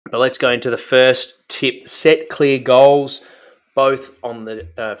But let's go into the first tip: set clear goals, both on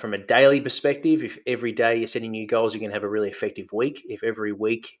the from a daily perspective. If every day you're setting new goals, you're going to have a really effective week. If every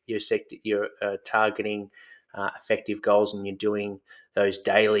week you're targeting effective goals and you're doing those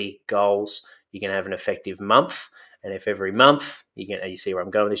daily goals, you're going to have an effective month. And if every month you see where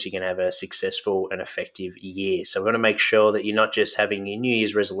I'm going with this, you're going to have a successful and effective year. So we want to make sure that you're not just having your New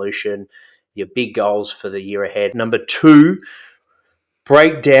Year's resolution, your big goals for the year ahead. Number two,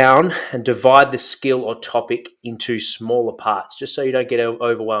 break down and divide the skill or topic into smaller parts, just so you don't get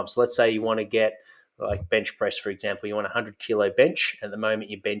overwhelmed. So let's say you want to get, like bench press, for example, you want a 100 kilo bench. At the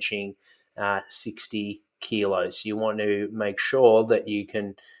moment, you're benching 60 kilos. You want to make sure that you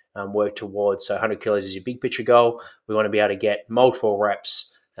can work towards, so 100 kilos is your big picture goal. We want to be able to get multiple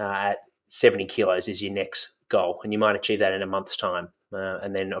reps at 70 kilos is your next goal, and you might achieve that in a month's time.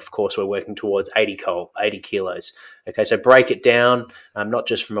 And then, of course, we're working towards 80 kilos. Okay, so break it down, not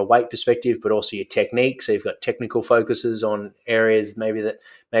just from a weight perspective, but also your technique. So you've got technical focuses on areas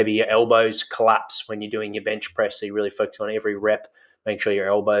maybe your elbows collapse when you're doing your bench press. So you really focus on every rep, make sure your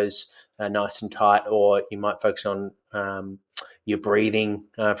elbows are nice and tight, or you might focus on your breathing.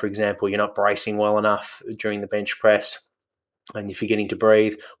 For example, you're not bracing well enough during the bench press, and if you're getting to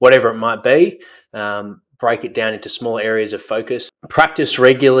breathe, whatever it might be, break it down into small areas of focus. Practice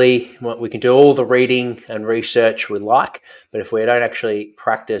regularly. We can do all the reading and research we like, but if we don't actually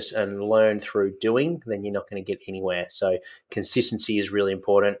practice and learn through doing, then you're not going to get anywhere. So consistency is really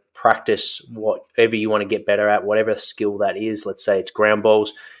important. Practice whatever you want to get better at, whatever skill that is. Let's say it's ground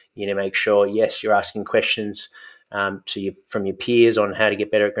balls. You need to make sure, yes, you're asking questions from your peers on how to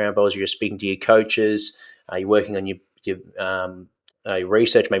get better at ground balls. You're speaking to your coaches. You're working on your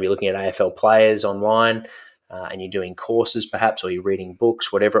research, maybe looking at AFL players online, and you're doing courses perhaps, or you're reading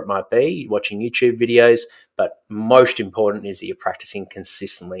books, whatever it might be, watching YouTube videos. But most important is that you're practicing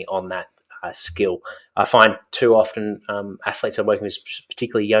consistently on that skill. I find too often athletes I'm working with,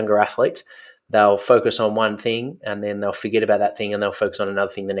 particularly younger athletes, they'll focus on one thing and then they'll forget about that thing and they'll focus on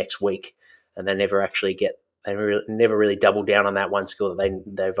another thing the next week, and they never really double down on that one skill that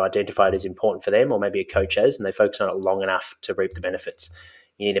they've identified as important for them, or maybe a coach has, and they focus on it long enough to reap the benefits.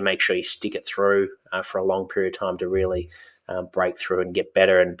 You need to make sure you stick it through for a long period of time to really break through and get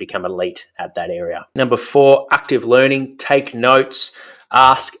better and become elite at that area. Number 4, active learning. Take notes,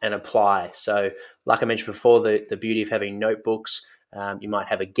 ask and apply. So like I mentioned before, the beauty of having notebooks, you might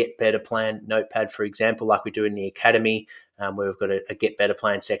have a Get Better Plan notepad, for example, like we do in the academy, where we've got a Get Better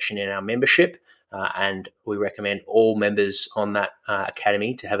Plan section in our membership. And we recommend all members on that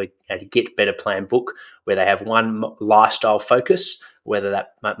academy to have a Get Better Plan book where they have one lifestyle focus, whether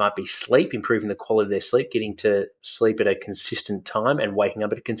that might be sleep, improving the quality of their sleep, getting to sleep at a consistent time and waking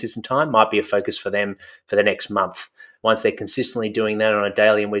up at a consistent time might be a focus for them for the next month. Once they're consistently doing that on a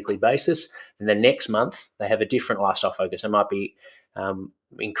daily and weekly basis, then the next month they have a different lifestyle focus. It might be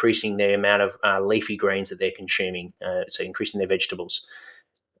increasing the amount of leafy greens that they're consuming, so increasing their vegetables.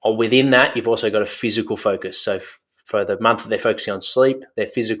 Or within that, you've also got a physical focus. So for the month that they're focusing on sleep, their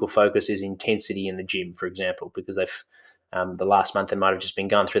physical focus is intensity in the gym, for example, because they've the last month they might have just been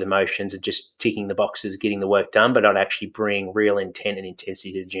going through the motions and just ticking the boxes, getting the work done, but not actually bring real intent and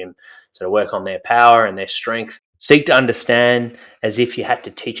intensity to the gym. So to work on their power and their strength. Seek to understand as if you had to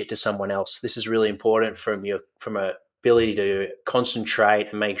teach it to someone else. This is really important from a ability to concentrate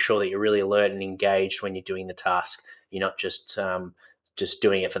and make sure that you're really alert and engaged when you're doing the task. You're not just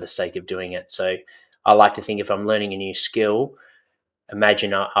doing it for the sake of doing it. So I like to think if I'm learning a new skill,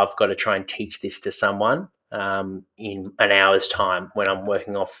 imagine I've got to try and teach this to someone in an hour's time when I'm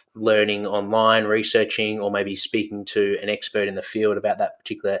working off learning online, researching, or maybe speaking to an expert in the field about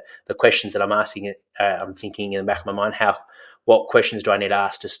the questions that I'm asking. I'm thinking in the back of my mind, what questions do I need to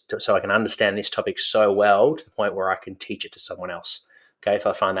ask so I can understand this topic so well to the point where I can teach it to someone else. Okay, if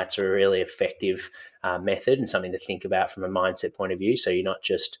I find that's a really effective method and something to think about from a mindset point of view, so you're not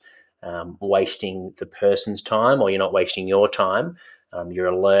just wasting the person's time, or you're not wasting your time. You're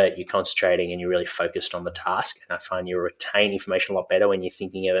alert, you're concentrating, and you're really focused on the task. And I find you retain information a lot better when you're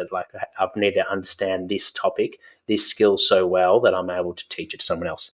thinking of it like, I need to understand this topic, this skill so well that I'm able to teach it to someone else.